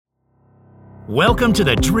Welcome to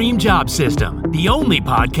the Dream Job System, the only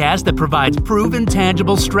podcast that provides proven,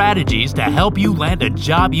 tangible strategies to help you land a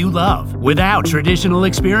job you love without traditional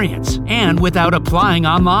experience and without applying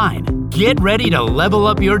online. Get ready to level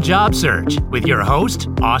up your job search with your host,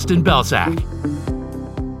 Austin Belsak.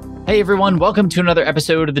 Hey everyone, welcome to another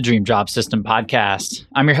episode of the Dream Job System podcast.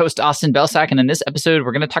 I'm your host, Austin Belsak, and in this episode,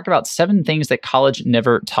 we're going to talk about 7 things that college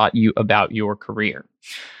never taught you about your career.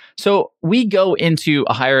 So we go into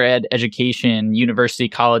a higher ed education, university,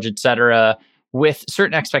 college, etc., with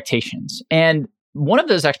certain expectations. And one of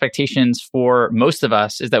those expectations for most of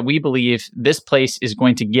us is that we believe this place is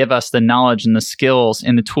going to give us the knowledge and the skills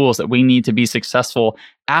and the tools that we need to be successful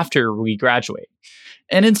after we graduate.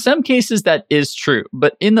 And in some cases, that is true.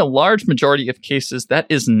 But in the large majority of cases, that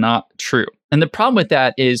is not true. And the problem with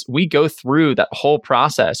that is we go through that whole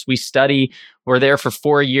process. We study, we're there for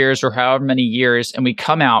 4 years or however many years, and we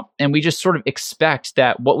come out and we just sort of expect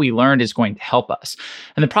that what we learned is going to help us.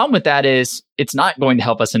 And the problem with that is it's not going to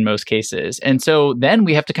help us in most cases. And so then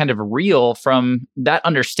we have to kind of reel from that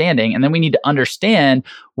understanding, and then we need to understand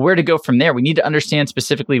where to go from there. We need to understand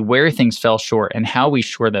specifically where things fell short and how we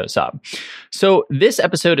shore those up. So this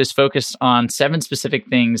episode is focused on 7 specific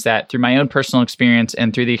things that through my own personal experience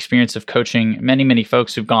and through the experience of coaching many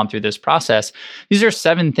folks who've gone through this process, these are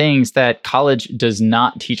 7 things that college does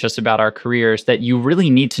not teach us about our careers that you really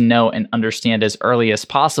need to know and understand as early as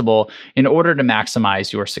possible in order to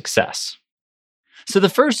maximize your success. So the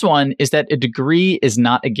first one is that a degree is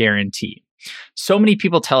not a guarantee. So many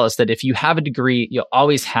people tell us that if you have a degree, you'll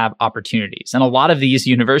always have opportunities. And a lot of these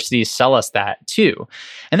universities sell us that too.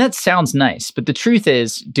 And that sounds nice, but the truth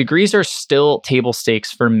is degrees are still table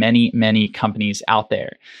stakes for many companies out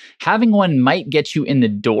there. Having one might get you in the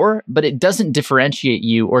door, but it doesn't differentiate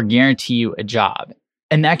you or guarantee you a job.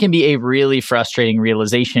 And that can be a really frustrating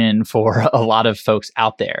realization for a lot of folks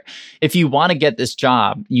out there. If you want to get this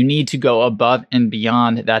job, you need to go above and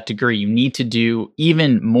beyond that degree. You need to do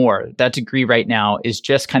even more. That degree right now is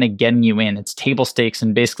just kind of getting you in. It's table stakes,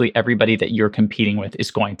 and basically everybody that you're competing with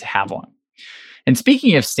is going to have one. And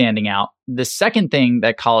speaking of standing out, the second thing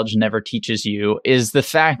that college never teaches you is the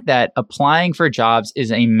fact that applying for jobs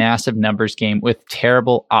is a massive numbers game with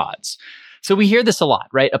terrible odds. So we hear this a lot,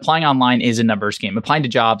 right? Applying online is a numbers game. Applying to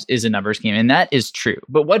jobs is a numbers game. And that is true.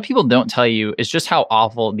 But what people don't tell you is just how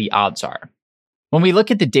awful the odds are. When we look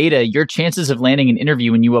at the data, your chances of landing an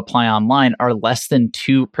interview when you apply online are less than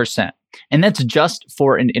 2%. And that's just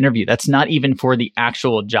for an interview. That's not even for the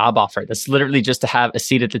actual job offer. That's literally just to have a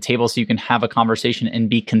seat at the table so you can have a conversation and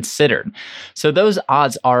be considered. So those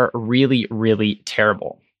odds are really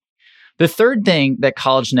terrible. The third thing that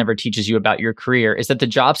college never teaches you about your career is that the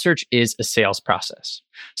job search is a sales process.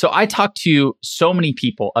 So I talk to so many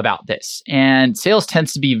people about this, and sales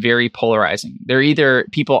tends to be very polarizing. There are either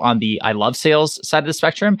people on the I love sales side of the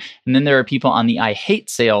spectrum, and then there are people on the I hate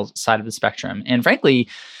sales side of the spectrum. And frankly,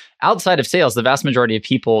 outside of sales, the vast majority of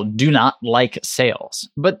people do not like sales.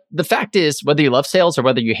 But the fact is, whether you love sales or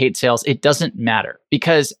whether you hate sales, it doesn't matter.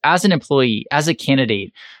 Because as an employee, as a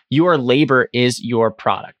candidate, your labor is your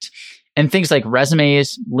product. And things like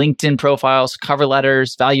resumes, LinkedIn profiles, cover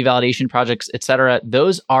letters, value validation projects, etc.,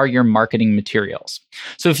 those are your marketing materials.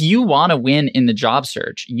 So if you want to win in the job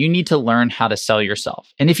search, you need to learn how to sell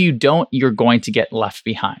yourself. And if you don't, you're going to get left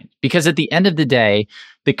behind. Because at the end of the day,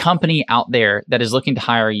 the company out there that is looking to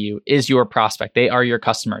hire you is your prospect. They are your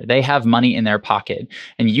customer. They have money in their pocket,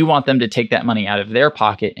 and you want them to take that money out of their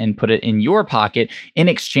pocket and put it in your pocket in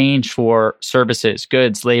exchange for services,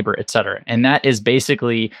 goods, labor, etc. And that is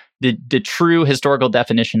basically the true historical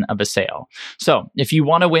definition of a sale. So if you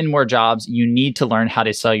want to win more jobs, you need to learn how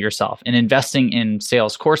to sell yourself. And investing in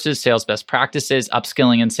sales courses, sales best practices,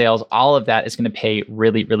 upskilling in sales, all of that is going to pay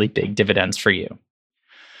really big dividends for you.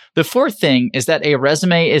 The fourth thing is that a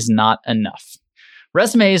resume is not enough.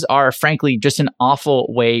 Resumes are, frankly, just an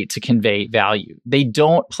awful way to convey value. They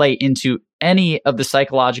don't play into any of the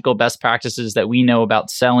psychological best practices that we know about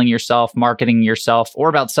selling yourself, marketing yourself, or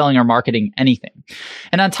about selling or marketing anything.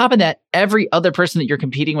 And on top of that, every other person that you're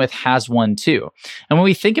competing with has one too. And when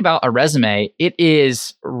we think about a resume, it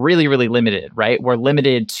is really limited, right? We're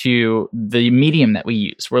limited to the medium that we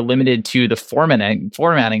use. We're limited to the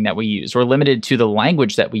formatting that we use. We're limited to the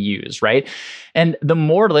language that we use, right? And the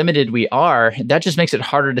more limited we are, that just makes it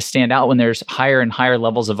harder to stand out when there's higher and higher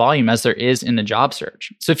levels of volume as there is in the job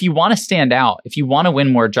search. So if you want to stand out, if you want to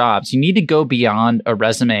win more jobs, you need to go beyond a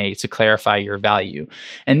resume to clarify your value.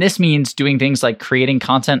 And this means doing things like creating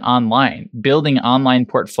content online, building online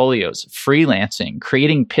portfolios, freelancing,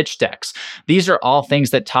 creating pitch decks. These are all things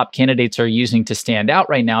that top candidates are using to stand out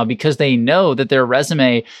right now because they know that their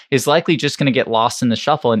resume is likely just going to get lost in the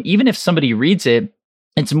shuffle. And even if somebody reads it,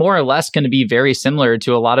 it's more or less going to be very similar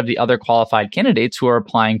to a lot of the other qualified candidates who are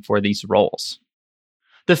applying for these roles.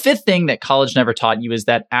 The fifth thing that college never taught you is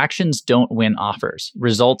that actions don't win offers,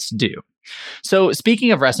 results do. So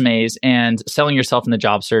speaking of resumes and selling yourself in the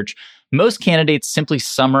job search, most candidates simply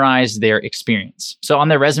summarize their experience. So on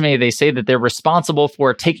their resume, they say that they're responsible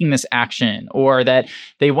for taking this action or that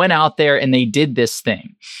they went out there and they did this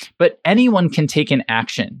thing. But anyone can take an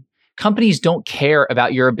action. Companies don't care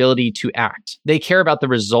about your ability to act. They care about the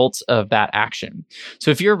results of that action. So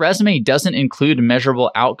if your resume doesn't include measurable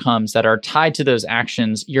outcomes that are tied to those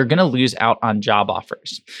actions, you're going to lose out on job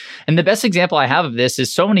offers. And the best example I have of this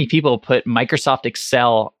is so many people put Microsoft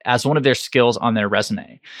Excel as one of their skills on their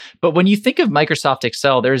resume. But when you think of Microsoft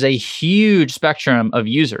Excel, there's a huge spectrum of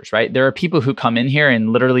users, right? There are people who come in here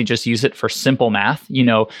and literally just use it for simple math.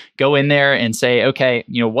 Go in there and say, okay,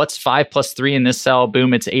 what's 5 plus 3 in this cell?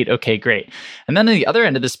 Boom, it's 8. Okay, great. And then on the other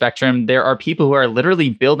end of the spectrum, there are people who are literally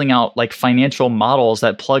building out like financial models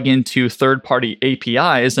that plug into third-party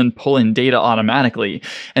APIs and pull in data automatically.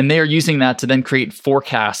 And they are using that to then create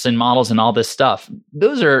forecasts and models and all this stuff.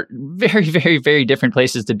 Those are very, very, very different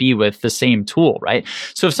places to be with the same tool, right?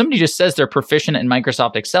 So if somebody just says they're proficient in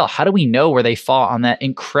Microsoft Excel, how do we know where they fall on that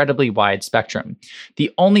incredibly wide spectrum? The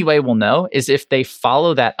only way we'll know is if they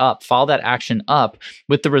follow that action up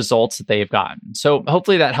with the results that they've gotten. So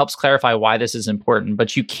hopefully that helps clarify why this is important,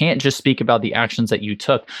 but you can't just speak about the actions that you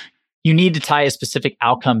took. You need to tie a specific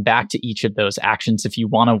outcome back to each of those actions if you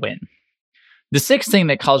want to win. The sixth thing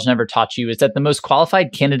that college never taught you is that the most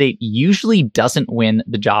qualified candidate usually doesn't win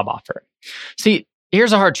the job offer. See,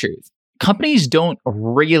 here's a hard truth. Companies don't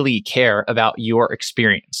really care about your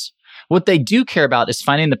experience. What they do care about is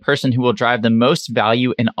finding the person who will drive the most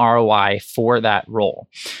value and ROI for that role.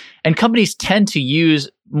 And companies tend to use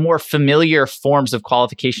more familiar forms of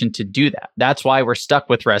qualification to do that. That's why we're stuck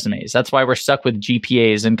with resumes. That's why we're stuck with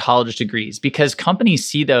GPAs and college degrees, because companies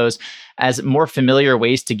see those as more familiar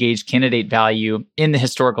ways to gauge candidate value in the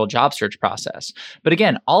historical job search process. But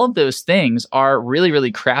again, all of those things are really,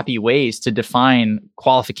 really crappy ways to define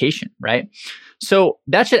qualification, right? So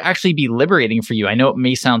that should actually be liberating for you. I know it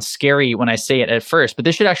may sound scary when I say it at first, but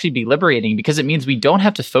this should actually be liberating because it means we don't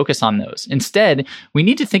have to focus on those. Instead, we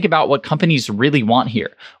need to think about what companies really want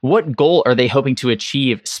here. What goal are they hoping to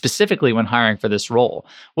achieve specifically when hiring for this role?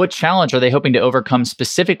 What challenge are they hoping to overcome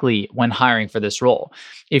specifically when hiring for this role?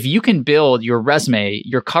 If you can build your resume,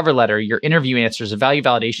 your cover letter, your interview answers, a value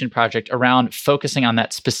validation project around focusing on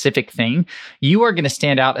that specific thing, you are going to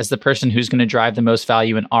stand out as the person who's going to drive the most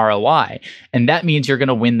value in ROI. And that means you're going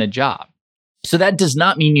to win the job. So that does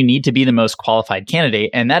not mean you need to be the most qualified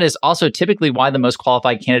candidate. And that is also typically why the most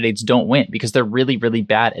qualified candidates don't win, because they're really, really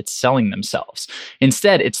bad at selling themselves.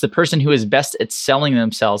 Instead, it's the person who is best at selling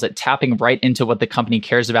themselves, at tapping right into what the company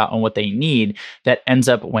cares about and what they need, that ends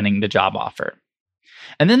up winning the job offer.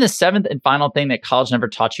 And then the seventh and final thing that college never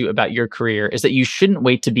taught you about your career is that you shouldn't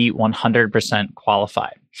wait to be 100%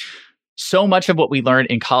 qualified. So much of what we learned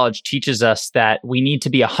in college teaches us that we need to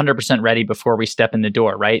be 100% ready before we step in the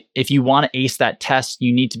door, right? If you want to ace that test,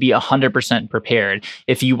 you need to be 100% prepared.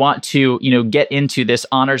 If you want to, get into this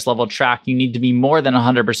honors level track, you need to be more than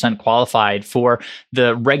 100% qualified for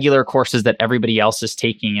the regular courses that everybody else is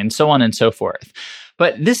taking, and so on and so forth.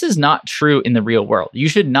 But this is not true in the real world. You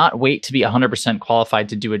should not wait to be 100% qualified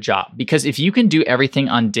to do a job, because if you can do everything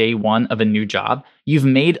on day one of a new job, you've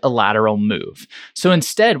made a lateral move. So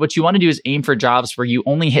instead, what you want to do is aim for jobs where you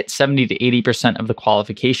only hit 70 to 80% of the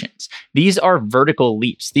qualifications. These are vertical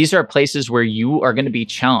leaps. These are places where you are going to be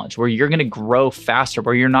challenged, where you're going to grow faster,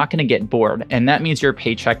 where you're not going to get bored. And that means your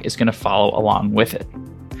paycheck is going to follow along with it.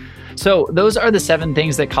 So those are the 7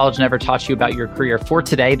 things that college never taught you about your career for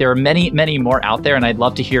today. There are many, many more out there, and I'd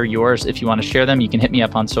love to hear yours. If you want to share them, you can hit me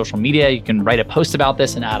up on social media. You can write a post about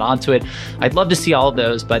this and add on to it. I'd love to see all of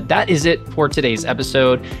those, but that is it for today's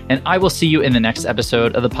episode, and I will see you in the next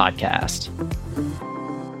episode of the podcast.